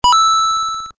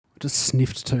Just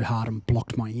sniffed too hard and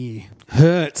blocked my ear.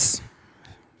 Hurts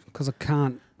because I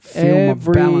can't feel my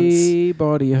balance.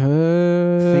 Everybody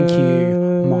hurts. Thank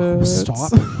you, Michael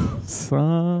Stipe.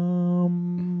 Sometimes.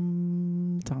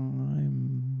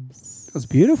 That was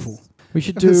beautiful. We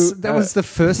should do... That was the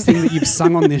first thing that you've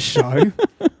sung on this show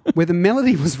where the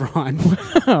melody was right.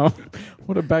 Wow.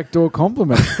 What a backdoor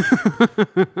compliment.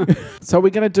 So we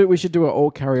should do an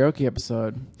all karaoke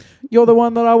episode. You're the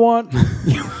one that I want.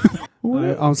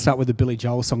 I'll start with the Billy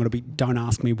Joel song. It'll be Don't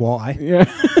Ask Me Why.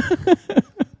 Yeah.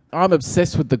 I'm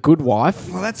obsessed with The Good Wife.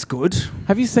 Well, that's good.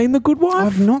 Have you seen The Good Wife?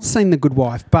 I've not seen The Good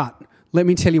Wife, but let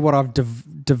me tell you what I've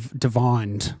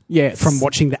divined from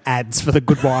watching the ads for The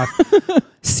Good Wife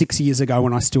 6 years ago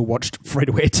when I still watched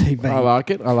free-to-air TV. I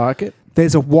like it.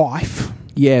 There's a wife.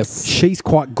 Yes. She's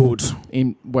quite good.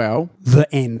 The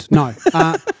end. No.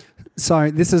 So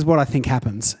this is what I think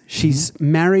happens. She's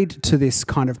married to this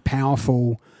kind of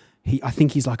powerful... I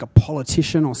think he's like a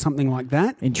politician or something like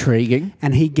that. Intriguing.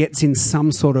 And he gets in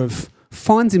some sort of...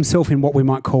 finds himself in what we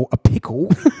might call a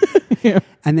pickle. Yeah.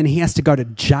 And then he has to go to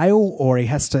jail or he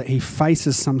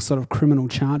faces some sort of criminal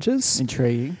charges.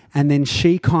 Intriguing. And then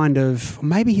she kind of...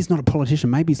 maybe he's not a politician.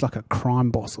 Maybe he's like a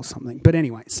crime boss or something. But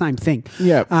anyway, same thing.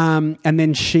 Yeah. And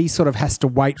then she sort of has to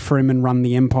wait for him and run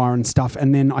the empire and stuff.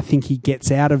 And then I think he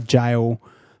gets out of jail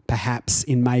perhaps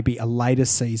in maybe a later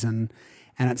season...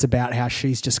 and it's about how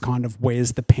she's just kind of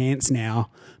wears the pants now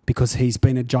because he's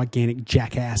been a gigantic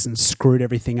jackass and screwed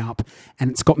everything up. And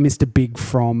it's got Mr. Big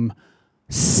from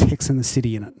Sex and the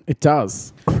City in it. It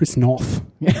does. Chris Noth.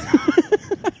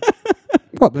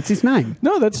 What? That's his name?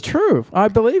 No, that's true. I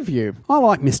believe you. I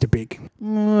like Mr. Big.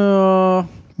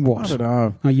 What? I don't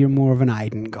know. Oh, you're more of an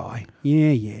Aiden guy.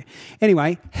 Yeah.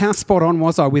 Anyway, how spot on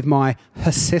was I with my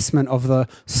assessment of the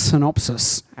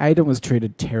synopsis? Aiden was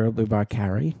treated terribly by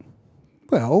Carrie.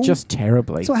 Well, just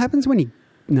terribly. That's what happens when you...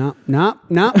 No,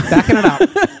 backing it up.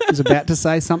 I was about to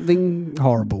say something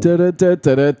horrible.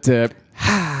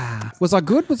 Was I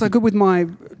good? Was I good with my...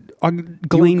 I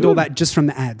gleaned all that just from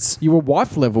the ads. You were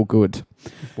wife level good.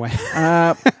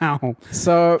 Wow.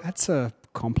 So that's a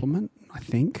compliment, I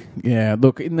think. Yeah,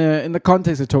 look, in the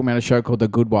context of talking about a show called The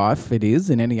Good Wife, it is.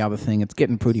 In any other thing, it's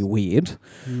getting pretty weird.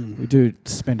 We do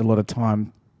spend a lot of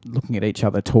time looking at each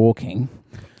other talking.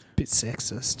 Bit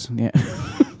sexist. Yeah.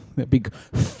 They're big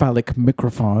phallic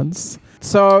microphones.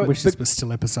 So I wish this was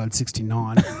still episode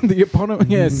 69. The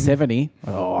eponymous, 70.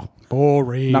 Oh,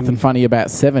 boring. Nothing funny about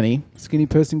 70. Skinny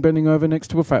person bending over next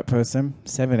to a fat person.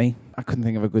 70. I couldn't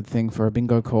think of a good thing for a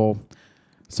bingo call.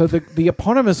 So the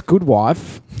eponymous good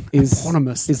wife is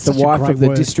the wife of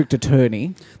the district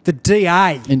attorney. The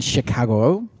DA. In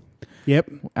Chicago. Yep.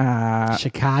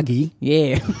 Chicago.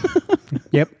 Yeah.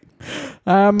 Yep.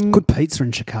 Good pizza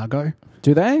in Chicago.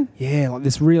 Do they? Yeah, like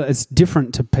this real. It's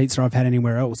different to pizza I've had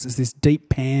anywhere else. It's this deep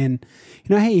pan.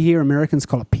 You know how you hear Americans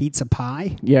call it pizza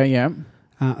pie? Yeah.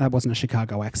 That wasn't a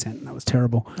Chicago accent. That was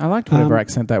terrible. I liked whatever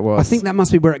accent that was. I think that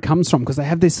must be where it comes from because they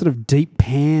have this sort of deep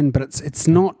pan, but it's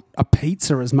not a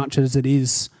pizza as much as it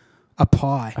is a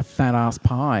pie. A fat ass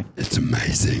pie. It's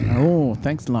amazing. Oh,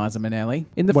 thanks, Liza Minnelli.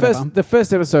 In the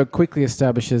first episode quickly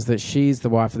establishes that she's the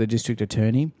wife of the district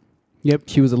attorney. Yep.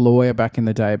 She was a lawyer back in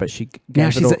the day, but she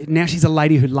now she's a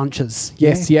lady who lunches.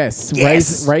 Yes.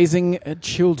 Raising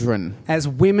children. As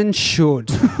women should.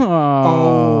 Can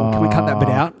we cut that bit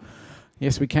out?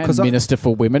 Yes, we can. Minister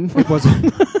for Women. It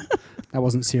wasn't. That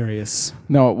wasn't serious.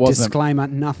 No, it wasn't. Disclaimer,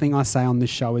 nothing I say on this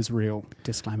show is real.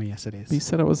 Disclaimer, yes it is. You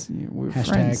said we were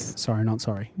friends. Sorry, not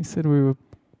sorry. You said we were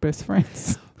best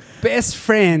friends. Best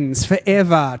friends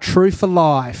forever. True for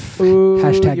life. Ooh,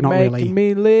 Hashtag you're not making really.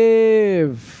 me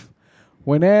live.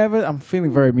 Whenever I'm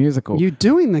feeling very musical. You're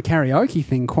doing the karaoke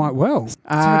thing quite well. Is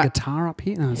there a guitar up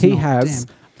here? No, he has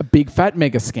a big fat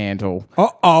mega scandal.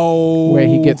 Uh-oh. Where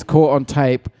he gets caught on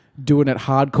tape doing it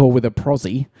hardcore with a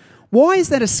prosy. Why is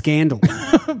that a scandal?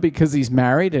 Because he's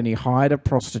married and he hired a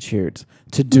prostitute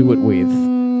to do it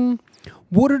with.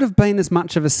 Would it have been as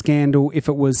much of a scandal if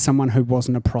it was someone who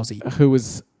wasn't a prosy? Who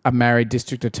was a married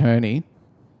district attorney.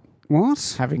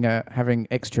 What? Having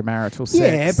extramarital sex.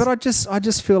 Yeah, but I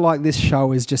just feel like this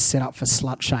show is just set up for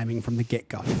slut shaming from the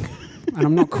get-go. And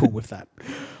I'm not cool with that.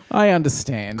 I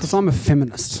understand. Because I'm a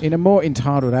feminist. In a more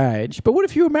entitled age. But what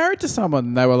if you were married to someone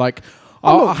and they were like,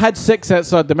 I had sex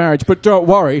outside the marriage, but don't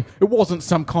worry, it wasn't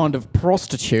some kind of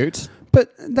prostitute.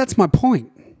 But that's my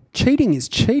point. Cheating is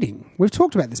cheating. We've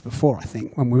talked about this before, I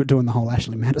think, when we were doing the whole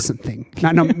Ashley Madison thing.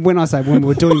 No, when I say when we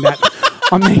were doing that,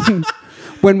 I mean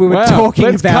when we were talking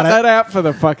let's about cut that out for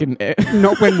the fucking...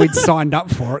 Not when we'd signed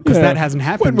up for it, because that hasn't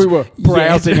happened. When we were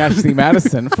browsing Ashley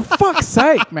Madison. For fuck's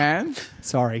sake, man.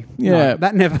 Sorry. Yeah. No,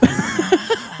 that never...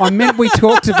 I meant we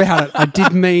talked about it. I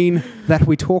did mean that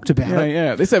we talked about it.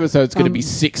 Yeah. This episode's going to be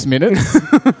 6 minutes.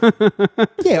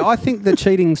 Yeah, I think that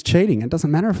cheating's cheating. It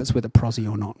doesn't matter if it's with a prosy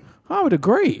or not. I would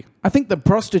agree. I think the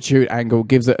prostitute angle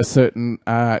gives it a certain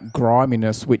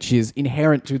griminess, which is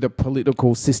inherent to the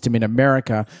political system in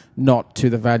America, not to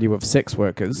the value of sex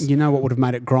workers. You know what would have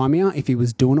made it grimier? If he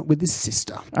was doing it with his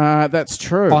sister. That's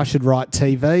true. I should write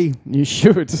TV. You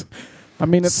should. I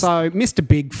mean, so Mr.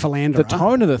 Big Philanderer. The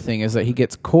tone of the thing is that he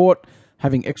gets caught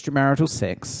having extramarital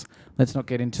sex. Let's not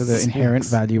get into the inherent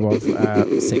value of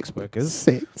sex workers.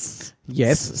 Sex.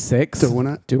 Yes, sex.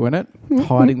 Doing it.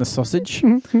 Hiding the sausage,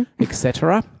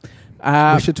 etc.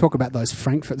 We should talk about those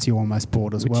Frankfurts you almost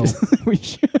bought as well. We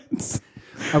should.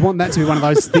 I want that to be one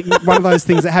of those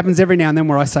things that happens every now and then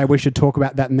where I say we should talk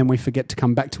about that and then we forget to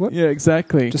come back to it. Yeah,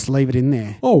 exactly. Just leave it in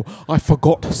there. Oh, I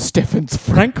forgot Stefan's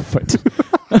Frankfurt.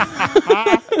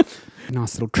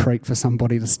 Nice little treat for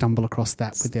somebody to stumble across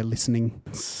that with their listening.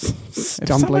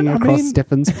 Stumbling across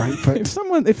Stefan's Frankfurt.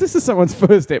 If this is someone's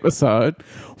first episode,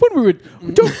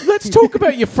 let's talk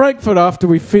about your Frankfurt after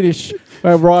we finish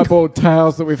our ribald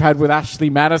tales that we've had with Ashley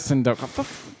Madison.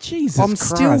 Jesus I'm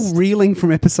Christ. still reeling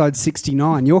from episode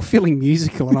 69. You're feeling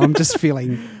musical and I'm just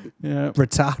feeling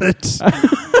retarded.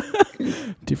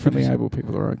 Differently able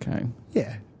people are okay.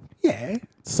 Yeah.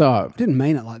 So. Didn't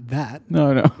mean it like that.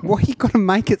 No. Why you got to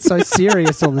make it so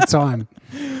serious all the time?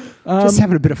 Just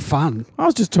having a bit of fun. I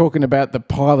was just talking about the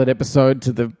pilot episode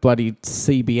to the bloody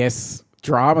CBS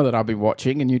drama that I've been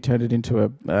watching, and you turned it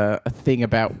into a thing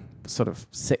about sort of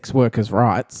sex workers'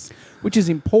 rights, which is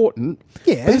important.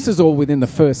 Yeah. But this is all within the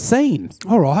first scene.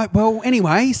 All right. Well,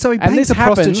 anyway, so he bangs a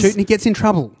prostitute and he gets in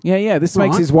trouble. Yeah. This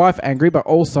makes his wife angry, but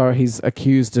also he's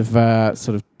accused of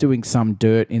sort of doing some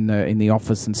dirt in the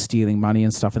office and stealing money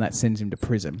and stuff, and that sends him to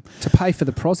prison. To pay for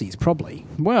the prosies, probably.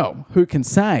 Well, who can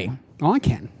say? I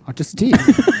can. I just did.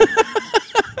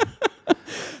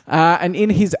 And in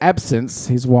his absence,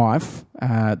 his wife,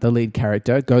 the lead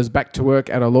character, goes back to work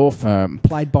at a law firm.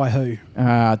 Played by who?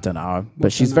 I don't know,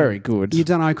 but she's very good. You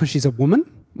don't know because she's a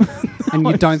woman? And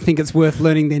you don't think it's worth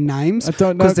learning their names? I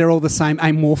don't know. Because they're all the same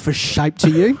amorphous shape to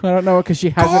you? I don't know because she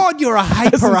hasn't, God, you're a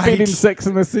hasn't been in Sex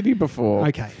and the City before.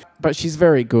 Okay. But she's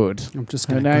very good. I'm just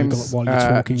going to Google it while you're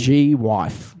talking.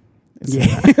 G-wife.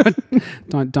 Yeah.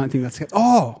 Don't think that's...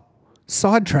 Oh,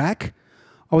 sidetrack.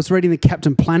 I was reading the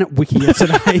Captain Planet wiki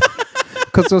yesterday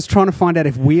because I was trying to find out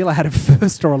if Wheeler had a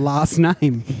first or a last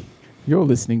name. You're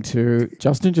listening to...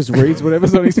 Justin just reads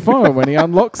whatever's on his phone when he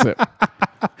unlocks it.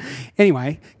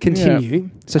 Anyway, continue. Yeah.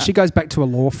 So she goes back to a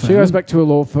law firm. She goes back to a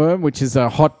law firm, which is a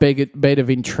hotbed of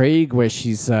intrigue, where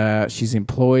she's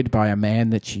employed by a man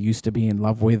that she used to be in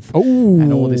love with,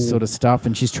 and all this sort of stuff.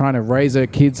 And she's trying to raise her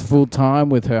kids full time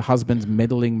with her husband's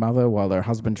meddling mother, while her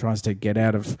husband tries to get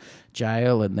out of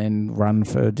jail and then run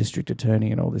for district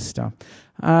attorney and all this stuff.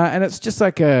 And it's just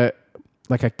like a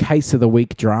case of the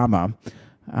week drama.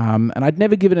 And I'd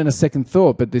never given it a second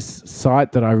thought, but this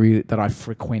site that I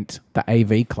frequent, the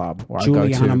AV Club, where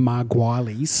Juliana I go to,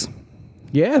 Margulies.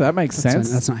 Yeah, that makes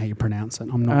sense. That's not how you pronounce it.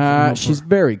 I'm not. She's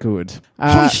very good.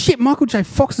 Holy shit! Michael J.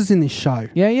 Fox is in this show.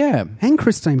 Yeah. And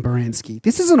Christine Baranski.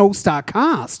 This is an all-star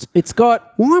cast. It's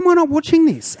got. Why am I not watching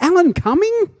this? Alan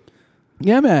Cumming.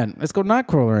 Yeah, man. It's got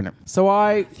Nightcrawler in it.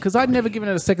 So because I'd never given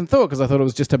it a second thought because I thought it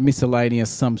was just a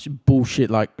miscellaneous some bullshit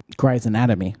like Grey's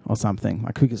Anatomy or something.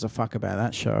 Like, who gives a fuck about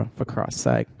that show, for Christ's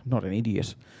sake? I'm not an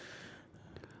idiot.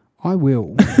 I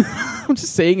will. I'm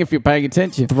just seeing if you're paying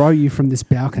attention. Throw you from this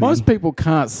balcony. Most people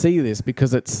can't see this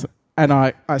because it's, and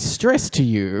I stress to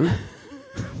you,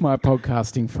 my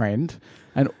podcasting friend,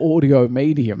 an audio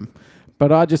medium.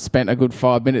 But I just spent a good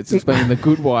 5 minutes explaining The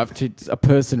Good Wife to a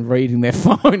person reading their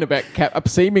phone about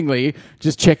seemingly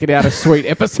just checking out a sweet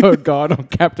episode guide on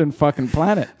Captain fucking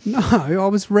Planet. No, I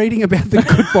was reading about The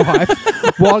Good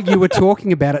Wife while you were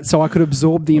talking about it so I could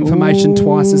absorb the information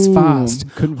twice as fast.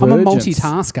 I'm a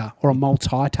multitasker or a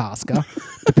multitasker,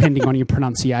 depending on your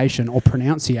pronunciation or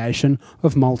pronunciation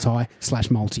of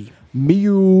multi/multi.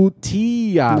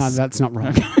 Multias. No, that's not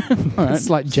right. Right.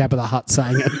 It's like Jabba the Hutt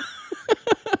saying it.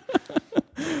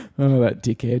 Oh, that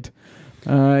dickhead.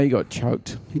 He got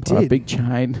choked by a big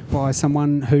chain. By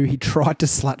someone who he tried to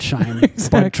slut shame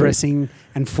by dressing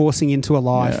and forcing into a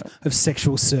life of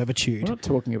sexual servitude. We're not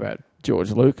talking about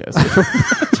George Lucas.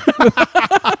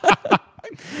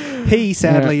 He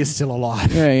sadly is still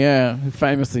alive. Yeah. Who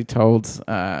famously told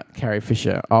Carrie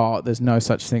Fisher, there's no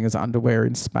such thing as underwear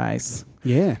in space.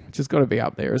 Yeah. Which has got to be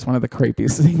up there as one of the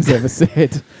creepiest things ever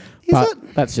said.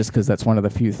 That's just because that's one of the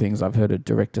few things I've heard a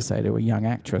director say to a young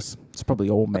actress. It's probably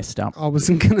all messed up. I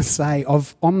wasn't going to say,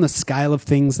 on the scale of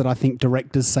things that I think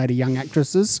directors say to young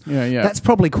actresses, that's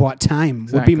probably quite tame,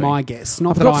 would be my guess.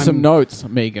 I've got some notes,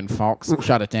 Megan Fox.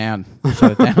 Shut it down.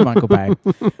 Shut it down, Michael Bay.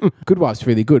 Good Wife's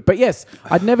really good. But yes,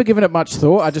 I'd never given it much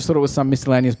thought. I just thought it was some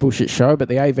miscellaneous bullshit show. But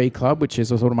the AV Club, which is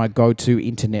sort of my go-to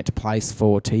internet place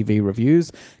for TV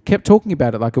reviews, kept talking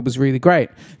about it like it was really great.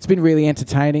 It's been really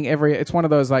entertaining. It's one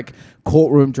of those like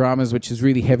courtroom dramas, which is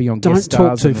really heavy on guest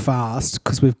stars. Don't talk too fast,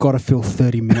 because we've got to fill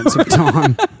 30 minutes of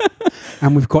time.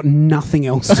 And we've got nothing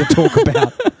else to talk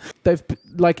about. They've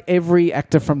like every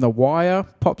actor from The Wire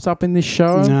pops up in this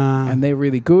show, and they're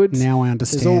really good. Now I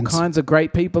understand. There's all kinds of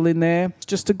great people in there. It's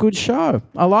just a good show.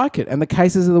 I like it, and the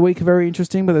cases of the week are very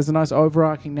interesting. But there's a nice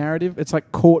overarching narrative. It's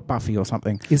like Court Buffy or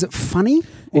something. Is it funny?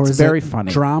 Or it's is very it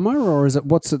funny. Drama, or is it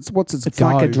what's its? It's go?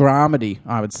 Like a dramedy,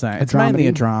 I would say. It's mainly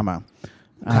a drama.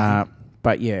 Okay.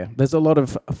 But yeah, there's a lot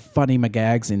of funny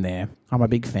McGags in there. I'm a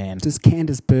big fan. Does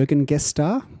Candace Bergen guest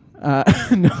star?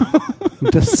 No.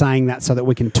 I'm just saying that so that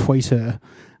we can tweet her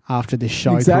after this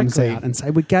show comes out and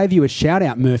say, we gave you a shout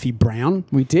out, Murphy Brown.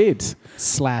 We did.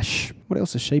 / what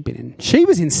else has she been in? She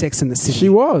was in Sex and the City. She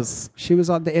was. She was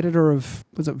like the editor of,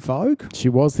 was it Vogue? She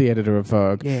was the editor of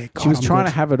Vogue. Yeah. God, she was trying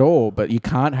to have it all, but you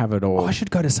can't have it all. I should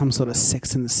go to some sort of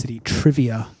Sex and the City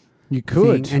trivia. You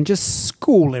could. And just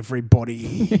school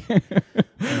everybody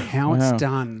how it's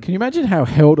done. Can you imagine how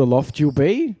held aloft you'll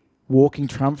be walking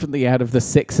triumphantly out of the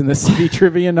Sex and the City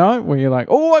trivia night where you're like,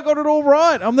 oh, I got it all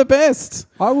right. I'm the best.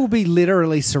 I will be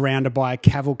literally surrounded by a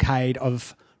cavalcade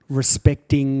of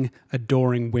respecting,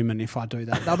 adoring women if I do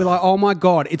that. They'll be like, oh, my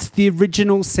God, it's the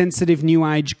original sensitive new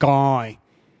age guy.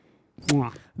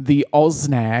 The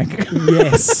Oznag.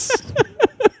 Yes.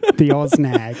 The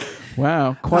Oznag.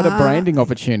 Wow, quite a branding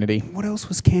opportunity. What else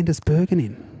was Candace Bergen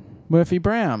in? Murphy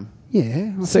Brown.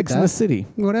 Yeah. Sex and the City.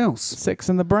 What else? Sex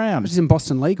and the Brown. She's in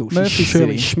Boston Legal. She's Murphy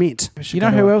Shirley City. Schmidt. You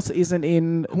know who else isn't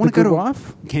in The Good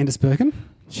Wife? Candace Bergen.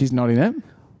 She's not in it.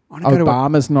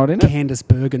 Obama's not in it. Candace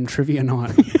Bergen trivia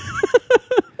night.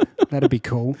 That'd be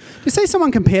cool. Did you see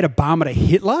someone compared Obama to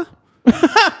Hitler?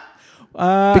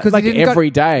 Because like every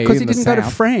day. Because he didn't go to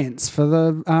France for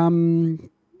the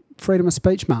freedom of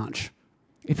speech march.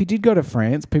 If he did go to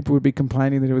France, people would be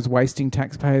complaining that it was wasting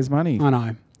taxpayers' money. I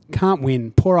know. Can't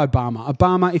win. Poor Obama.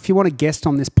 Obama, if you want a guest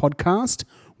on this podcast,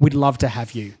 we'd love to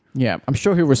have you. Yeah, I'm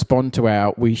sure he'll respond to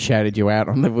our "we shouted you out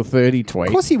on level 30" tweet.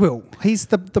 Of course he will. He's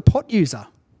the pot user.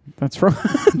 That's right.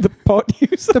 The pot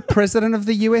user. The president of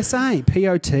the USA.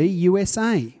 POT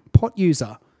USA. Pot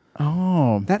user.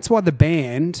 Oh. That's why the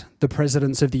band, the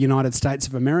Presidents of the United States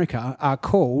of America, are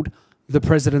called the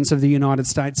Presidents of the United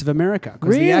States of America.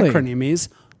 Because the acronym is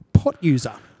pot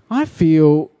user. I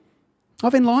feel...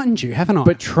 I've enlightened you, haven't I?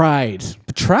 Betrayed.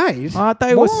 Betrayed?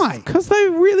 Why? Because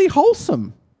they're really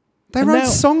wholesome. They wrote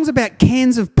songs about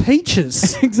cans of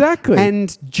peaches. Exactly.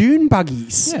 And June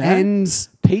buggies. Yeah. And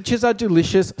peaches are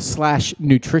delicious /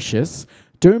 nutritious.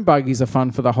 Dune buggies are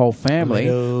fun for the whole family.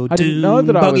 I didn't know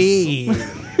that I was...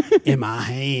 in my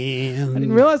hand. I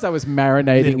didn't realise I was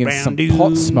marinating in some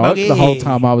pot smoke the whole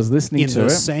time I was listening to it.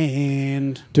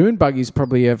 Sand. Dune buggy's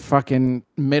probably a fucking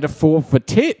metaphor for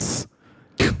tits.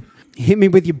 Hit me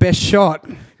with your best shot.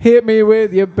 Hit me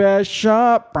with your best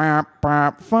shot. Fire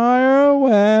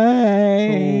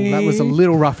away. Ooh, that was a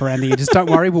little rough around here. Just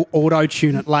don't worry, we'll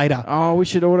auto-tune it later. Oh, we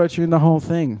should auto-tune the whole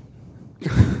thing.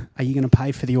 Are you going to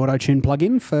pay for the auto-tune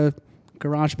plug-in for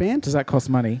GarageBand? Does that cost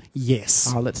money?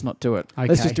 Yes. Oh, let's not do it. Okay.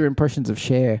 Let's just do impressions of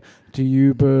Cher. Do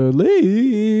you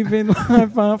believe in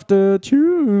life after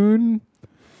tune?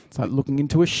 It's like looking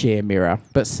into a Cher mirror,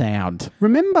 but sound.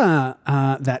 Remember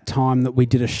that time that we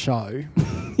did a show?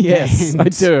 Yes, I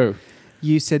do.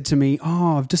 You said to me,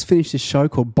 I've just finished this show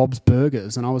called Bob's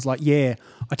Burgers. And I was like, yeah,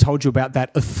 I told you about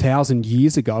that 1,000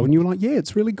 years ago. And you were like, yeah,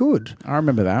 it's really good. I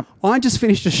remember that. I just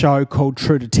finished a show called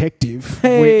True Detective,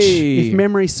 hey. Which, if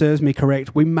memory serves me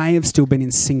correct, we may have still been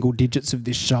in single digits of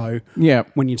this show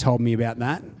when you told me about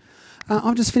that.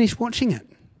 I've just finished watching it.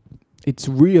 It's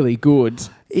really good.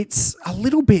 It's a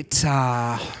little bit...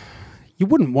 you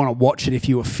wouldn't want to watch it if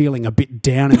you were feeling a bit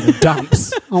down in the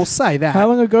dumps. I'll say that. How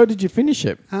long ago did you finish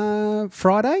it?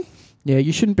 Friday. Yeah,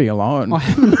 you shouldn't be alone. I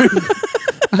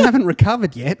haven't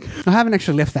recovered yet. I haven't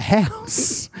actually left the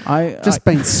house. Just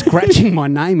been scratching my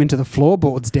name into the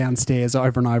floorboards downstairs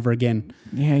over and over again.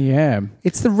 Yeah.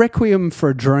 It's the Requiem for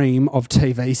a Dream of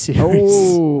TV series.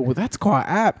 Oh, that's quite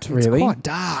apt, really. It's quite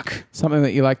dark. Something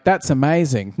that you're like, that's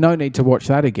amazing. No need to watch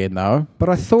that again, though. But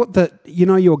I thought that,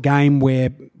 your game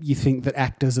where you think that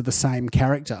actors are the same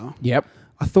character. Yep.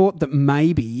 I thought that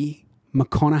maybe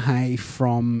McConaughey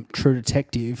from True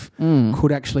Detective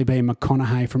could actually be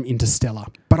McConaughey from Interstellar.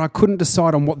 But I couldn't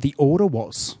decide on what the order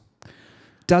was.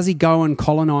 Does he go and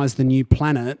colonise the new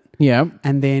planet? Yeah.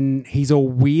 And then he's all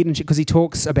weird and shit because he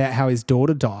talks about how his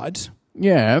daughter died.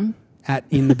 Yeah.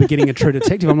 In the beginning of True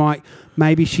Detective. I'm like,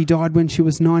 maybe she died when she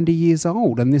was 90 years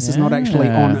old and this is not actually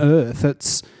on Earth.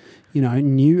 It's,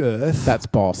 New Earth. That's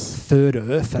Boss. Third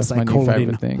Earth, as they call it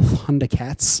in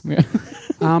Thundercats. Yeah.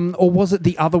 Or was it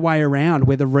the other way around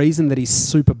where the reason that he's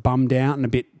super bummed out and a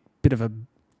bit of a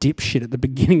dipshit at the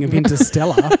beginning of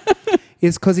Interstellar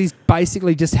is because he's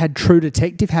basically just had True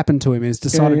Detective happen to him and has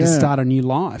decided to start a new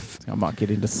life. I might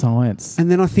get into science. And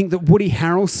then I think that Woody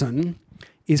Harrelson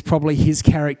is probably his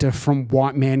character from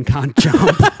White Man Can't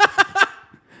Jump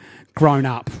grown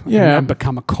up and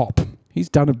become a cop. He's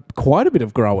done quite a bit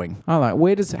of growing. I like,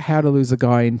 where does How to Lose a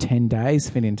Guy in 10 Days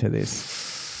fit into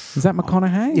this? Is that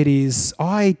McConaughey? It is.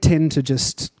 I tend to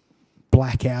just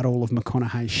black out all of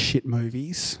McConaughey's shit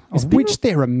movies, of which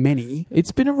there are many.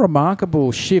 It's been a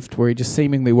remarkable shift where he just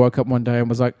seemingly woke up one day and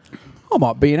was like, I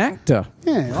might be an actor.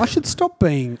 Yeah, I should stop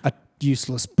being a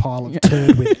useless pile of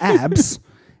turd with abs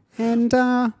and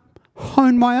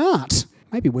hone my art.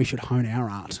 Maybe we should hone our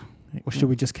art. Or should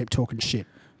we just keep talking shit?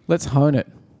 Let's hone it.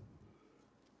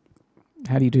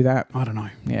 How do you do that? I don't know.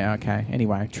 Yeah, okay.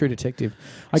 Anyway, True Detective.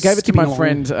 I gave it to my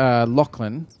friend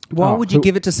Lachlan. Why would you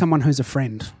give it to someone who's a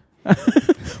friend? Well,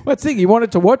 that's the thing. He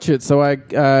wanted to watch it, so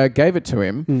I gave it to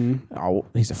him. Oh,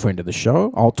 he's a friend of the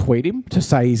show. I'll tweet him to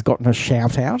say he's gotten a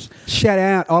shout out. Shout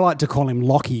out. I like to call him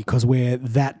Lockie because we're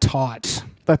that tight.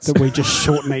 That we just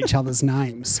shorten each other's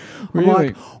names. Really? I'm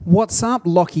like, what's up,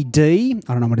 Lockie D?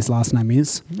 I don't know what his last name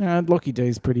is. Lockie D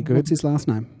is pretty good. What's his last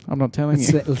name? I'm not telling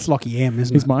you. It's Lockie M,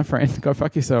 isn't it? He's my friend. Go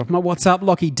fuck yourself. I'm like, what's up,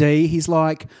 Lockie D? He's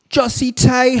like, Jossie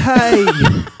Tay, hey.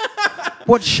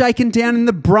 What's shaking down in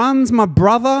the Bruns, my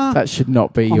brother? That should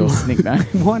not be your nickname.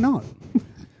 Why not?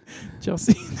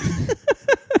 Jossie.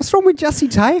 What's wrong with Jossie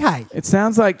Tay, hey? It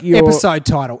sounds like your... Episode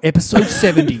title, episode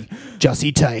 70,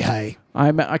 Jossie Tay, hey.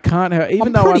 I can't help... Even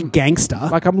I'm though pretty gangster.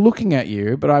 Like, I'm looking at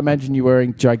you, but I imagine you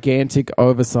wearing gigantic,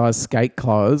 oversized skate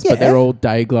clothes, but they're all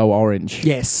day-glow orange.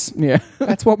 Yes. Yeah.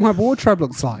 That's what my wardrobe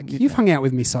looks like. You've hung out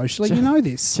with me socially. You know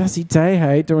this. Jossie Tay,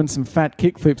 hey, doing some fat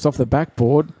kickflips off the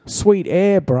backboard. Sweet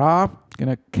air, brah.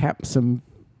 Gonna cap some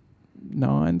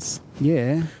nines.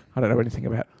 Yeah. I don't know anything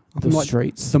about the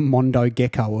streets. The Mondo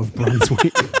Gecko of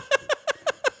Brunswick.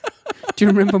 Do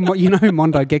you remember who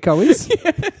Mondo Gecko is?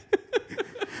 Yeah.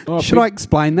 Should I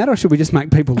explain that or should we just make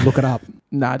people look it up?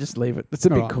 Nah, just leave it. It's a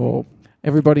big call.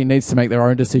 Everybody needs to make their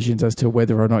own decisions as to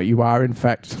whether or not you are, in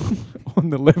fact,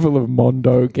 on the level of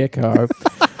Mondo Gecko.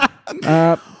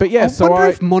 But yeah, I wonder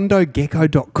if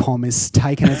mondogecko.com is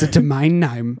taken as a domain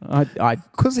name.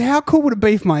 Because how cool would it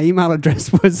be if my email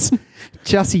address was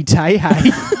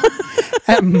jussietayhay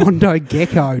at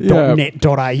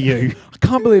mondogecko.net.au? I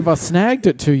can't believe I snagged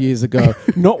it 2 years ago.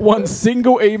 Not one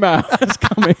single email has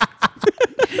come in.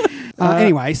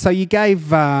 Anyway, so you gave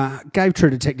True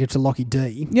Detective to Lockie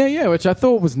D. Yeah, which I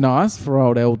thought was nice for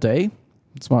old LD.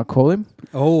 That's what I call him.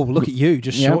 Oh, look at you,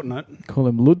 just shorten it. Call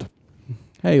him Lud.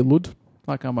 Hey, Lud.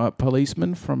 Like I'm a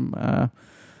policeman from,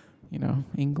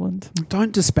 England.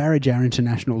 Don't disparage our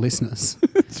international listeners.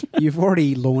 You've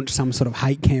already launched some sort of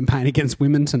hate campaign against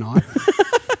women tonight.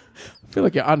 I feel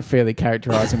like you're unfairly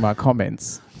characterising my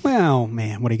comments. Well,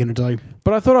 man, what are you going to do?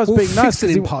 But I thought I was being nice. Fix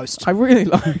it in post. I really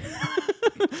like...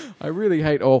 I really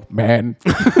hate all man.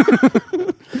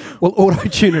 We'll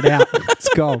auto-tune it out. It's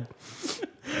gold.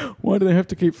 Why do they have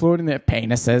to keep floating their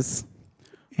penises?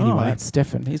 Anyway, that's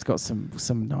Stefan. He's got some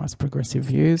nice progressive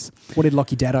views. What did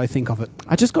Lockie Daddo think of it?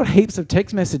 I just got heaps of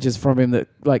text messages from him that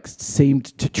seemed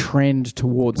to trend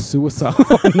towards suicide.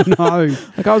 Oh, no.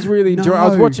 I was really enjoying. I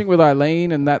was watching with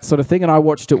Eileen and that sort of thing, and I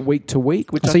watched it week to week.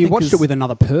 So you watched it with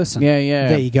another person? Yeah.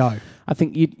 There you go. I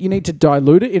think you need to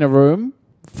dilute it in a room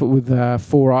with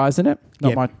 4 eyes in it.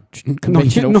 Not my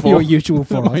conventional not four. Your usual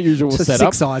 4 eyes. My usual so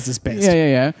setup. 6 eyes is best.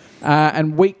 Yeah.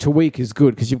 And week to week is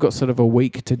good because you've got sort of a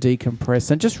week to decompress.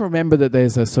 And just remember that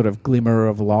there's a sort of glimmer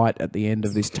of light at the end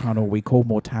of this tunnel we call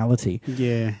mortality.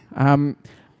 Yeah.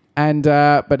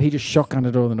 But he just shotgunned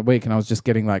it all in a week, and I was just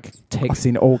getting texts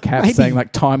in all caps saying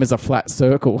time is a flat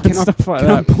circle and stuff like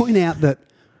that. Can I point out that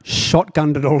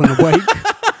shotgunned it all in a week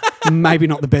Maybe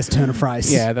not the best turn of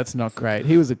phrase. Yeah, that's not great.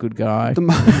 He was a good guy.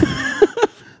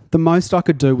 The most I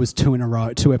could do was 2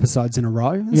 episodes in a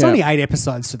row. There's only 8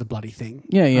 episodes to the bloody thing.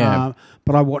 Yeah.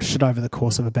 But I watched it over the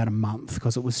course of about a month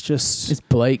because it was just... It's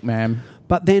bleak, man.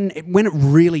 But then when it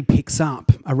really picks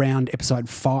up around episode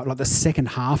 5, like the second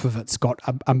half of it's got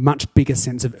a much bigger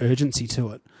sense of urgency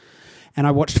to it. And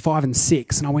I watched 5 and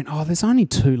 6 and I went, oh, there's only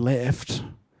 2 left.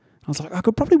 I was like, I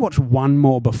could probably watch 1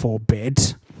 more before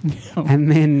bed. And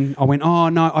then I went, oh,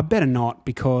 no, I better not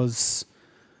because...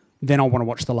 then I'll want to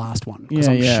watch the last one because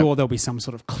I'm sure there'll be some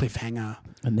sort of cliffhanger.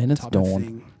 And then it's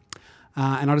dawn.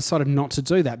 And I decided not to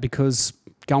do that because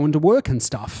going to work and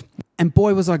stuff. And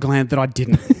boy, was I glad that I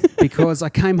didn't because I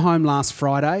came home last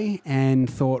Friday and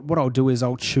thought what I'll do is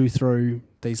I'll chew through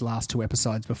these last 2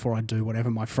 episodes before I do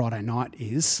whatever my Friday night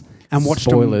is. And watch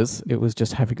Spoilers, it was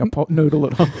just having a pot noodle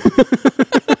at home.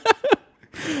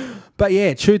 But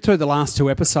yeah, chewed through the last 2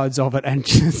 episodes of it and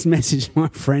just messaged my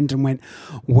friend and went,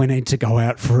 we need to go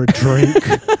out for a drink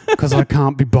because I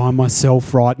can't be by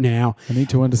myself right now. I need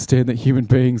to understand that human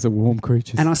beings are warm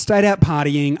creatures. And I stayed out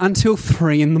partying until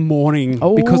 3 in the morning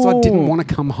because I didn't want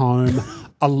to come home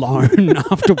alone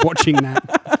after watching that.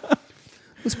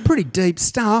 It was pretty deep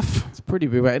stuff. It's pretty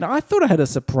big. And I thought it had a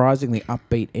surprisingly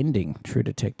upbeat ending, True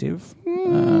Detective.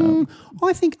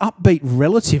 I think upbeat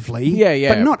relatively.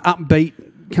 Yeah. But not upbeat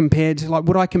compared to, like,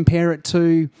 would I compare it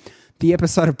to the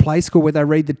episode of Play School where they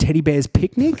read the Teddy Bear's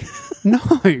Picnic? No,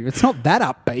 it's not that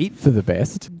upbeat. For the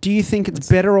best. Do you think it's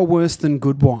better or worse than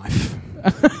Good Wife?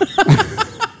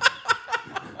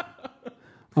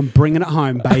 I'm bringing it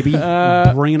home, baby.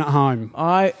 I'm bringing it home.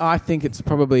 I think it's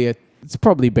probably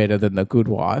better than The Good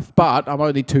Wife, but I'm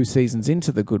only 2 seasons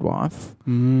into The Good Wife.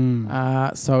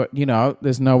 So,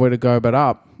 there's nowhere to go but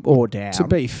up or down. To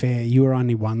be fair, you were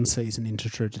only 1 season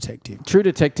into True Detective. True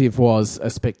Detective was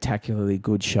a spectacularly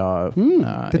good show.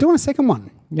 They're doing a second one.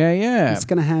 Yeah. It's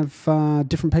going to have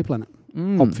different people in it,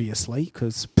 obviously,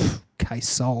 because case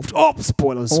solved. Oh,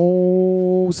 spoilers.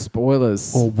 Oh,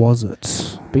 spoilers. Or was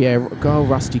it? But yeah, go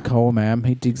Rusty Cole, man.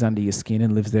 He digs under your skin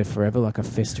and lives there forever like a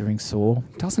festering sore.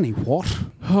 Doesn't he? What?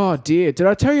 Oh, dear. Did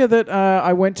I tell you that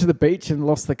I went to the beach and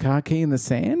lost the car key in the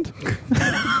sand?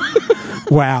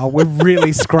 Wow, we're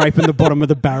really scraping the bottom of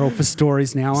the barrel for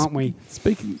stories now, aren't we?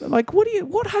 Speaking, like,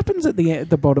 what happens at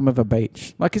the bottom of a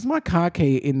beach? Like, is my car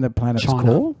key in the planet's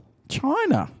core?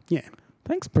 China. Yeah.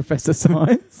 Thanks, Professor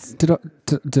Science. Did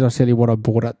I tell you what I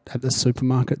bought at the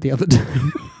supermarket the other day?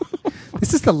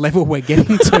 This is the level we're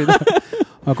getting to.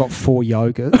 I got 4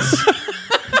 yogurts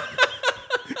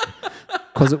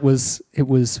because it was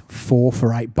 4 for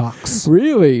 $8.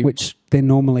 Really? Which they're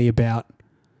normally about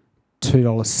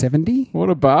 $2.70. What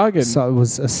a bargain! So it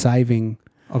was a saving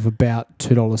of about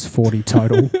 $2.40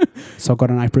 total. So I got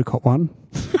an apricot one,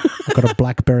 I got a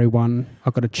blackberry one,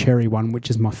 I got a cherry one, which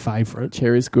is my favourite.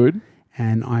 Cherry's good.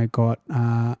 And I got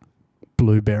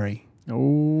blueberry.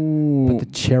 Oh, but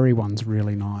the cherry one's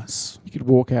really nice. You could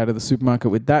walk out of the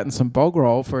supermarket with that and some bog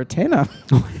roll for a tenner.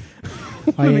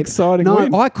 An exciting No,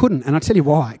 win. I couldn't, and I'll tell you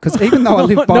why. Because even though I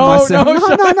live by myself...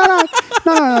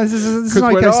 No, this is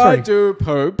not when a story. I do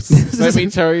poops, let me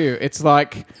tell you, it's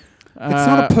like... It's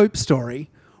not a poop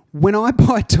story. When I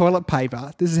buy toilet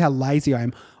paper, this is how lazy I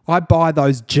am, I buy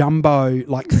those jumbo,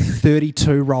 like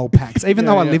 32-roll packs, even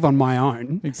though I live on my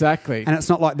own. Exactly. And it's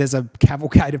not like there's a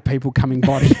cavalcade of people coming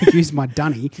by to use my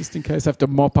dunny. Just in case I have to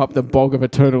mop up the bog of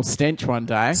eternal stench one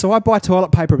day. So I buy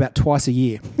toilet paper about twice a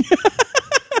year.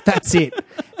 That's it.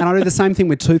 And I do the same thing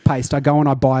with toothpaste. I go and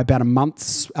I buy about a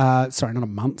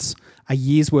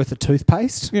year's worth of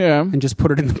toothpaste. Yeah. And just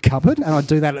put it in the cupboard. And I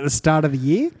do that at the start of the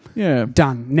year. Yeah.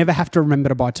 Done. Never have to remember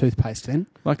to buy toothpaste then.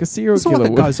 Like a serial it's killer.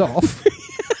 It's not like it goes off.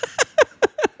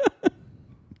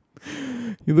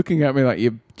 You're looking at me like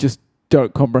you just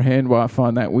don't comprehend why I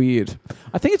find that weird.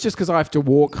 I think it's just because I have to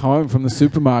walk home from the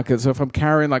supermarket. So if I'm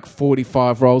carrying like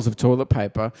 45 rolls of toilet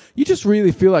paper, you just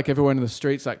really feel like everyone in the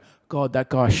street's like, God, that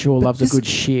guy sure loves a good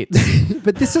shit.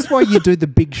 But this is why you do the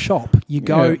big shop. You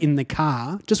go in the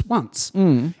car just once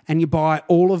and you buy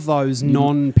all of those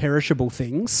non-perishable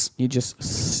things. You just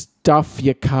stuff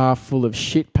your car full of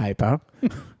shit paper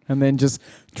and then just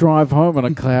drive home on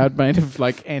a cloud made of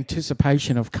like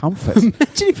anticipation of comfort.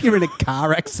 Imagine if you're in a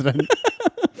car accident.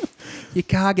 Your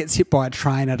car gets hit by a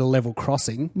train at a level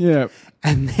crossing. Yeah.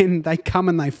 And then they come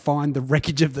and they find the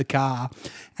wreckage of the car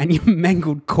and your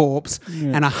mangled corpse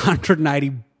and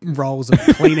 180 rolls of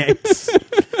Kleenex.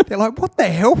 They're like, what the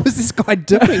hell was this guy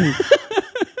doing?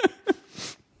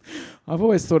 I've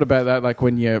always thought about that, like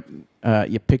when you're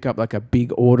you pick up like a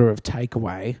big order of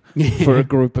takeaway for a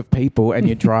group of people and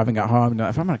you're driving at home. And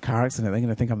if I'm in a car accident, they're going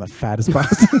to think I'm the fattest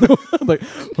person. I'm like,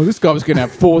 well, this guy was going to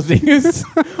have 4 zingers.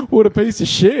 What a piece of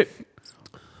shit.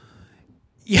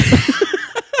 Yeah.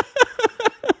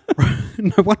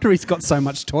 No wonder he's got so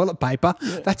much toilet paper.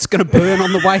 That's going to burn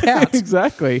on the way out.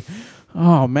 Exactly.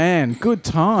 Oh, man. Good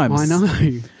times. I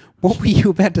know. What were you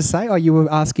about to say? Oh, you were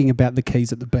asking about the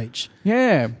keys at the beach.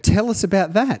 Yeah. Tell us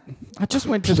about that. I just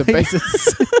went to the beach.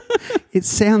 It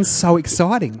sounds so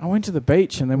exciting. I went to the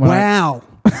beach and then wow.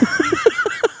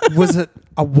 Was it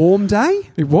a warm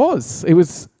day? It was. It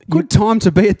was... Good time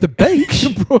to be at the beach.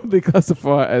 You broadly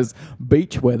classify it as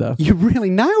beach weather. You really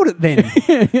nailed it then.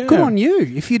 Yeah. Good on you.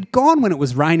 If you'd gone when it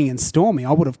was rainy and stormy,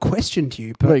 I would have questioned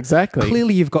you. But exactly.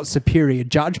 Clearly you've got superior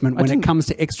judgment when it comes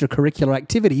to extracurricular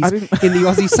activities in the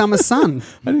Aussie summer sun.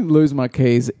 I didn't lose my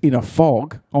keys in a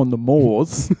fog on the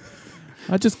moors.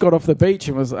 I just got off the beach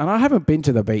and I haven't been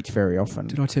to the beach very often.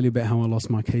 Did I tell you about how I lost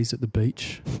my keys at the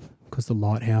beach? Because the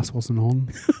lighthouse wasn't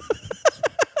on.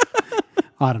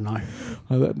 I don't know.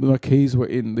 My keys were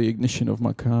in the ignition of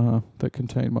my car that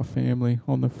contained my family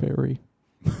on the ferry,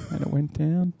 and it went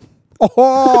down.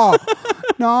 Oh,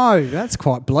 no, that's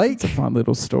quite bleak. It's a fun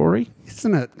little story.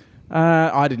 Isn't it?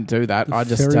 I didn't do that.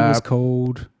 The ferry was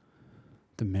called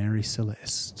the Mary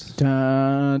Celeste.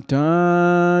 Dun,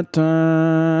 dun,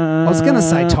 dun. I was going to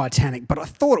say Titanic, but I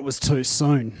thought it was too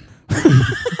soon.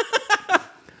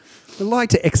 We like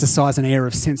to exercise an air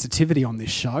of sensitivity on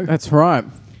this show. That's right.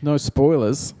 No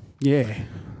spoilers. Yeah.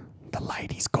 The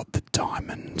lady's got the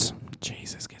diamond.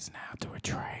 Jesus gets nailed to a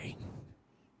tree.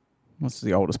 What's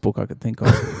the oldest book I could think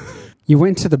of? You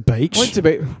went to the beach.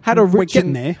 Had a rich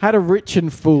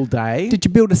and full day. Did you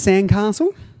build a sandcastle?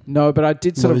 No, but I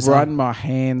did sort of run my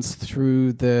hands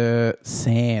through the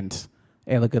sand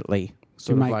elegantly.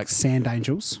 You make like sand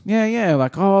angels. Yeah.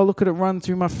 Like, oh, look at it run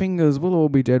through my fingers. We'll all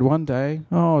be dead one day.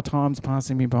 Oh, time's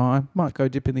passing me by. Might go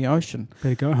dip in the ocean.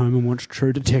 Better go home and watch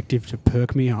True Detective to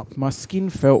perk me up. My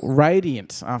skin felt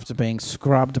radiant after being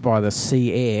scrubbed by the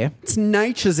sea air. It's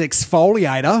nature's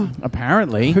exfoliator.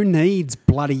 Apparently. Who needs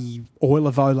bloody oil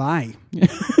of Olay?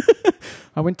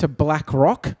 I went to Black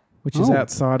Rock, which is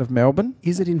outside of Melbourne.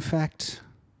 Is it in fact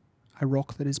a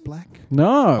rock that is black?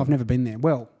 No. I've never been there.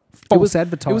 Well... False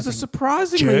advertising. It was a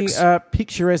surprisingly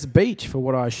picturesque beach for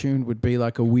what I assumed would be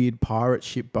like a weird pirate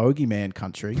ship bogeyman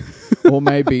country. Or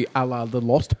maybe a la the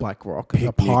Lost Black Rock,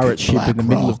 a pirate ship in the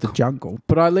middle of the jungle.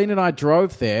 But Eileen and I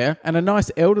drove there and a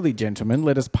nice elderly gentleman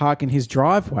let us park in his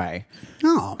driveway.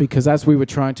 Oh. Because as we were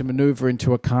trying to maneuver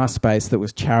into a car space that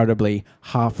was charitably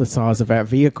half the size of our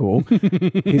vehicle,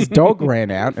 his dog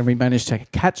ran out and we managed to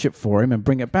catch it for him and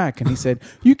bring it back. And he said,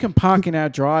 "You can park in our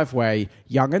driveway,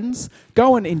 young'uns.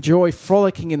 Go and enjoy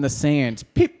frolicking in the sand.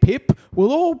 Pip, pip.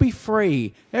 We'll all be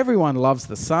free. Everyone loves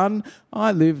the sun.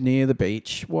 I live near the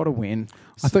beach. What a win."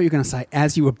 I thought you were going to say,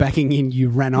 as you were backing in, you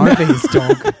ran over his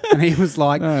dog. And he was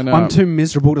like, No. I'm too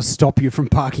miserable to stop you from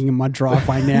parking in my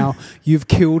driveway now. You've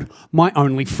killed my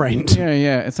only friend.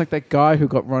 Yeah. It's like that guy who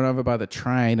got run over by the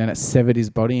train and it severed his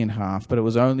body in half, but it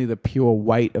was only the pure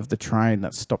weight of the train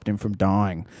that stopped him from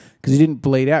dying. Because he didn't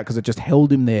bleed out because it just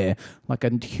held him there like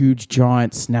a huge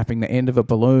giant snapping the end of a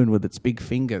balloon with its big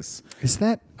fingers. Is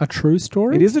that a true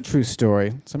story? It is a true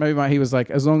story. So maybe he was like,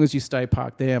 as long as you stay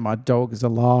parked there, my dog is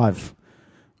alive.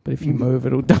 But if you move,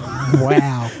 it'll die.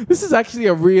 Wow. This is actually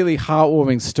a really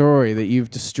heartwarming story that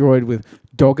you've destroyed with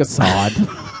dogicide.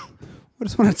 I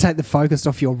just want to take the focus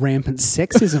off your rampant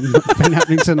sexism that's been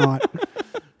happening tonight.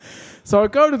 So I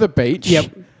go to the beach.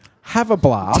 Yep. Have a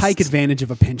blast. Take advantage of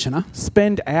a pensioner.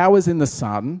 Spend hours in the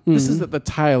sun. This is at the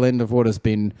tail end of what has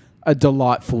been a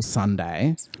delightful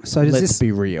Sunday. So Let's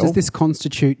be real. Does this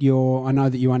constitute your... I know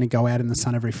that you only go out in the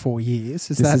sun every 4 years.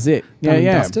 This is it. Done and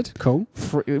Yeah. dusted? Cool.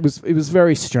 It was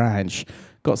very strange.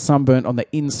 Got sunburnt on the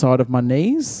inside of my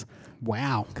knees.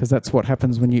 Wow. Because that's what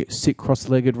happens when you sit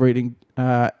cross-legged reading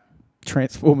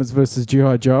Transformers versus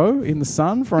G.I. Joe in the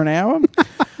sun for an hour.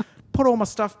 Put all my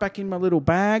stuff back in my little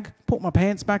bag, put my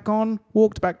pants back on,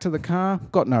 walked back to the car,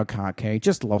 got no car key,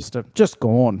 just lost it, just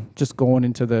pushed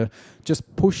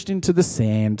into the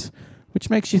sand, which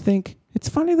makes you think, it's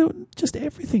funny that just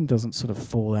everything doesn't sort of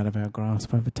fall out of our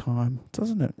grasp over time,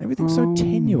 doesn't it? Everything's so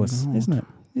tenuous, isn't it?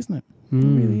 It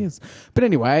really is. But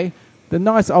anyway, the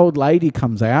nice old lady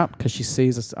comes out because she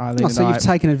sees us. Eileen so you've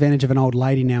taken advantage of an old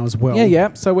lady now as well.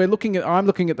 Yeah. So I'm looking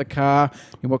at the car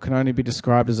in what can only be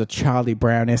described as a Charlie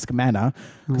Brown-esque manner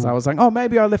because I was like,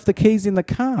 maybe I left the keys in the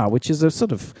car, which is a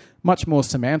sort of much more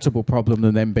surmountable problem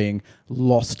than them being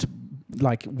lost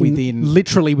like within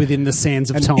literally within the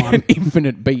sands of time, an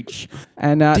infinite beach.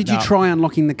 And did you try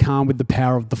unlocking the car with the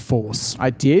power of the Force? I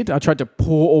did. I tried to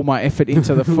pour all my effort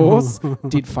into the Force.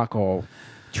 Did fuck all.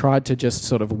 Tried to just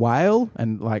sort of wail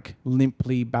and like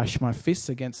limply bash my fists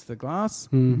against the glass.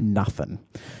 Nothing.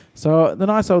 So the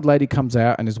nice old lady comes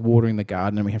out and is watering the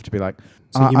garden, and we have to be like,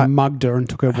 so you mugged her and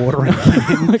took her watering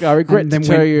can. Like, I regret and to then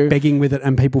tell went you, begging with it,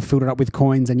 and people filled it up with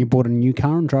coins, and you bought a new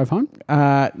car and drove home.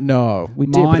 No, we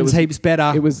did. Mine's but it was heaps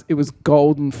better. It was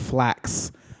golden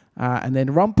flax. And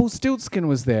then Rumpelstiltskin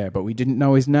was there, but we didn't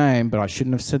know his name. But I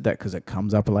shouldn't have said that because it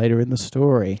comes up later in the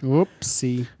story.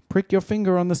 Whoopsie. Prick your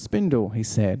finger on the spindle, he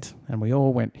said. And we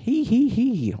all went,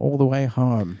 he, all the way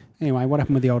home. Anyway, what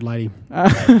happened with the old lady?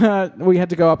 We had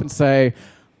to go up and say,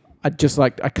 I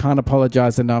can't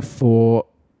apologise enough for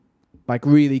like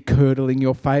really curdling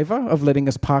your favour of letting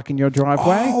us park in your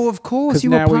driveway. Oh, of course.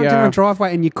 You were parked in a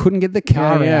driveway and you couldn't get the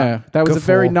car out. Yeah, that was a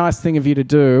very nice thing of you to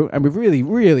do. And we really,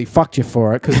 really fucked you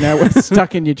for it because now we're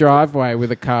stuck in your driveway with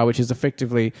a car which is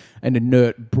effectively an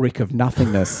inert brick of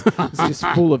nothingness. It's just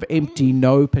full of empty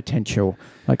no potential,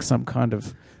 like some kind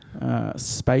of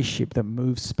spaceship that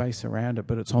moves space around it,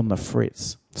 but it's on the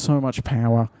fritz. So much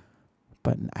power,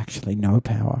 but actually no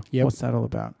power. Yep. What's that all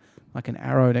about? Like an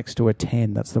arrow next to a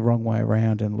 10, that's the wrong way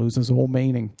around and loses all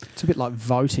meaning. It's a bit like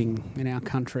voting in our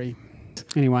country.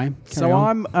 Anyway, so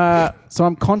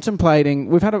I'm contemplating.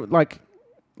 We've had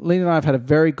Lena and I have had a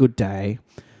very good day,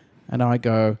 and I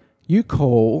go, you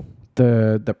call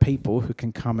the people who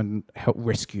can come and help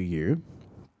rescue you,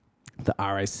 the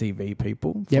RACV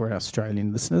people for our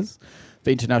Australian listeners. For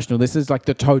international listeners, like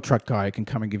the tow truck guy who can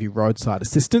come and give you roadside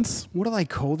assistance. What do they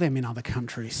call them in other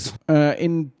countries?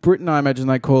 In Britain, I imagine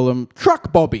they call them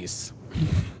truck bobbies.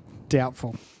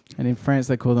 Doubtful. And in France,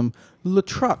 they call them le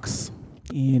trucks.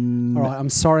 All right, I'm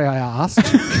sorry I asked.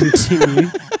 Continue.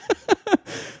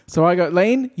 So I go,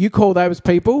 Lean, you call those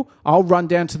people. I'll run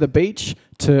down to the beach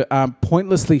to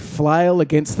pointlessly flail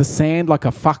against the sand like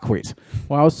a fuckwit.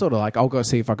 Well, I was sort of like, I'll go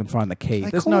see if I can find the key.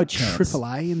 There's no chance.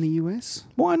 AAA in the US?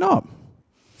 Why not?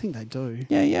 I think they do.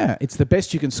 Yeah. It's the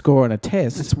best you can score on a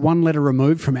test. It's one letter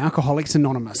removed from Alcoholics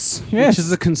Anonymous, yes. Which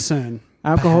is a concern.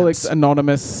 Alcoholics perhaps.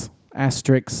 Anonymous,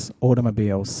 asterisks,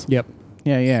 automobiles. Yep.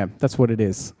 Yeah. That's what it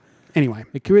is. Anyway.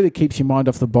 It really keeps your mind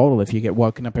off the bottle if you get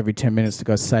woken up every 10 minutes to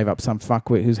go save up some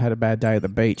fuckwit who's had a bad day at the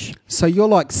beach. So you're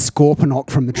like Scorponok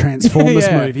from the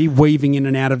Transformers movie, weaving in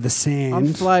and out of the sand.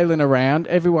 I'm flailing around.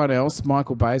 Everyone else,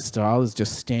 Michael Bay style, is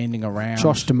just standing around.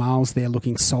 Josh Duhamel's there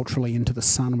looking sultrily into the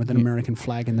sun with an American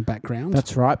flag in the background.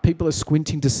 That's right. People are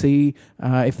squinting to see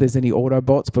if there's any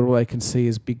Autobots, but all they can see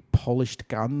is big polished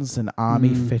guns and army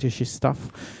fetishist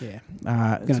stuff. Yeah.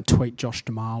 I'm going to tweet Josh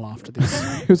Duhamel after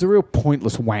this. It was a real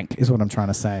pointless wank, is what I'm trying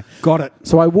to say. Got it.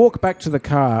 So I walk back to the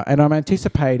car and I'm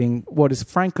anticipating what is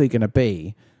frankly going to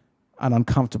be an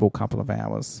uncomfortable couple of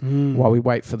hours while we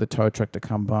wait for the tow truck to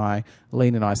come by.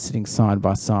 Lean and I sitting side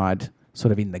by side,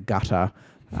 sort of in the gutter.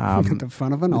 At the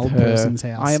front of an old person's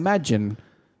house. I imagine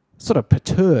sort of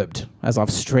perturbed as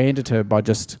I've stranded her by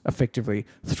just effectively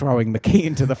throwing the key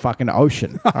into the fucking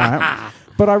ocean. All right?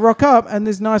 But I rock up and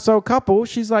this nice old couple,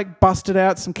 she's like busted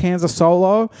out some cans of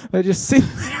Solo. They're just sitting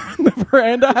there on the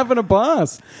veranda having a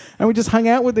blast. And we just hung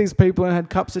out with these people and had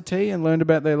cups of tea and learned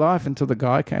about their life until the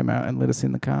guy came out and let us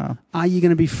in the car. Are you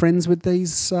going to be friends with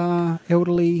these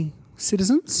elderly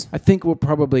citizens? I think we'll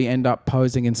probably end up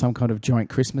posing in some kind of joint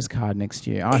Christmas card next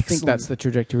year. I think that's the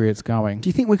trajectory it's going. Do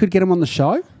you think we could get them on the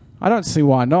show? I don't see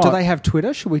why not. Do they have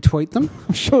Twitter? Should we tweet them?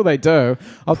 I'm sure they do.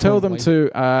 I'll tell them to...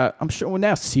 I'm sure... Well,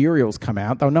 now Serials come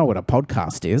out. They'll know what a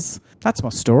podcast is. That's my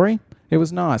story. It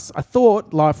was nice. I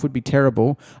thought life would be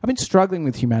terrible. I've been struggling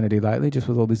with humanity lately, just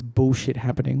with all this bullshit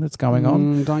happening that's going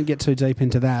on. Don't get too deep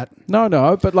into that. No,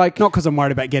 but like... Not because I'm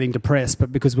worried about getting depressed,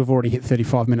 but because we've already hit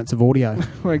 35 minutes of audio.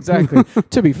 Well, exactly.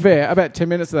 To be fair, about 10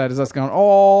 minutes of that is us going,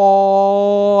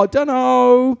 I don't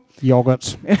know.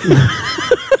 Yogurt.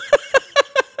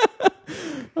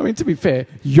 I mean, to be fair,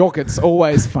 yogurt's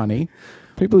always funny.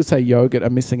 People who say yogurt are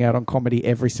missing out on comedy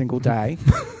every single day.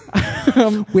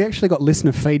 We actually got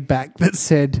listener feedback that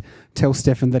said, tell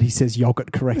Stefan that he says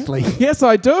yogurt correctly. Yes,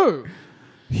 I do.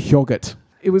 Yogurt.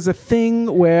 It was a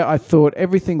thing where I thought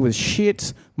everything was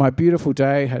shit. My beautiful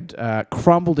day had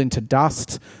crumbled into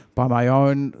dust by my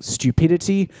own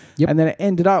stupidity. Yep. And then it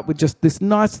ended up with just this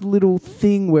nice little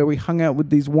thing where we hung out with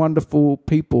these wonderful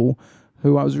people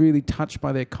who I was really touched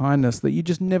by their kindness that you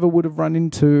just never would have run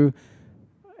into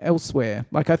elsewhere.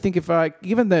 Like, I think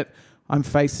given that I'm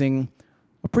facing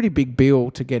a pretty big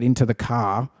bill to get into the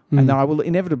car and then I will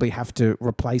inevitably have to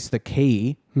replace the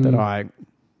key that I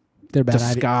They're about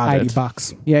discarded.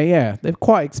 $80. Yeah. They're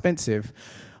quite expensive.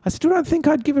 I still don't think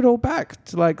I'd give it all back.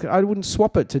 I wouldn't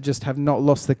swap it to just have not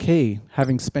lost the key,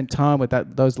 having spent time with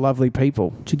those lovely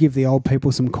people. Did you give the old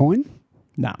people some coin?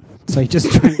 No. So you just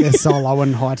drank their solo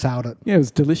and hightailed it? Yeah, it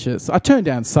was delicious. I turned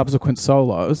down subsequent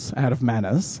solos out of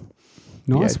manners.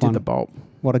 Nice one. Did the bolt.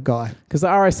 What a guy. Because the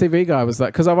RACV guy was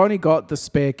like, because I've only got the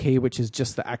spare key, which is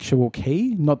just the actual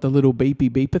key, not the little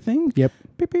beeper thing. Yep.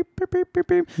 Beep, beep, beep, beep, beep,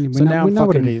 beep. Yeah, we know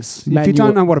what it is. If you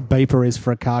don't know what a beeper is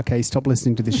for a car key, stop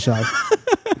listening to this show.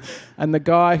 And the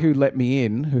guy who let me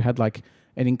in, who had like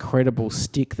an incredible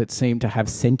stick that seemed to have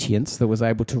sentience, that was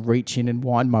able to reach in and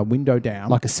wind my window down.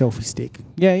 Like a selfie stick.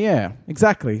 Yeah,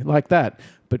 exactly, like that,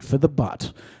 but for the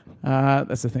butt.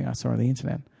 That's the thing I saw on the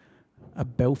internet. A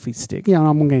Belfie stick. Yeah, and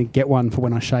I'm going to get one for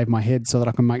when I shave my head so that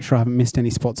I can make sure I haven't missed any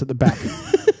spots at the back.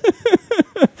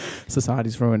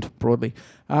 Society's ruined, broadly.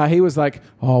 He was like,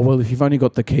 oh, well, if you've only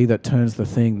got the key that turns the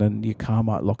thing, then your car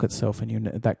might lock itself and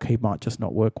that key might just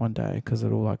not work one day because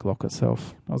it'll like lock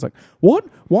itself. I was like, what?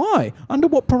 Why? Under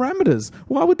what parameters?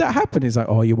 Why would that happen? He's like,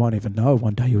 oh, you won't even know.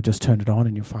 One day you'll just turn it on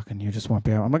and you just won't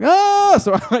be out. I'm like, ah!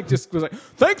 So I just was like,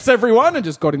 thanks, everyone, and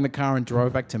just got in the car and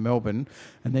drove back to Melbourne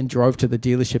and then drove to the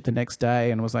dealership the next day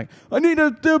and was like, I need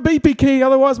a BP key,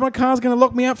 otherwise my car's going to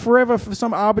lock me out forever for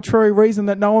some arbitrary reason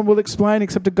that no one will explain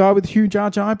except a guy with huge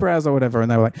arch eyebrows or whatever. And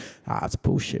they were like, it's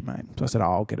bullshit, mate. So I said,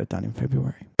 I'll get it done in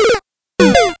February.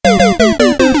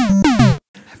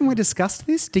 Haven't we discussed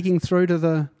this? Digging through to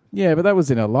the... Yeah, but that was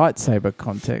in a lightsaber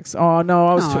context. Oh, no,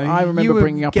 I remember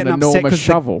bringing up an enormous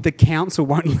shovel. The council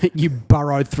won't let you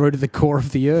burrow through to the core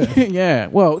of the earth. Yeah,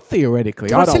 well, theoretically.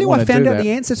 Did I tell you I found out the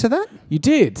answer to that? You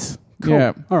did. Cool.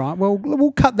 Yeah. All right, well,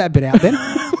 we'll cut that bit out then.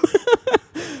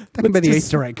 That can be the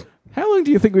Easter egg. How long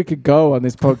do you think we could go on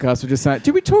this podcast? We're just saying,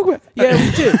 did we talk about... Yeah,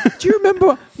 we did. Do you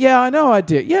remember... Yeah, I know I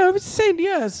did. Yeah, I was saying,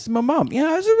 yeah, it's my mum. Yeah,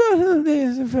 I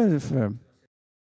was...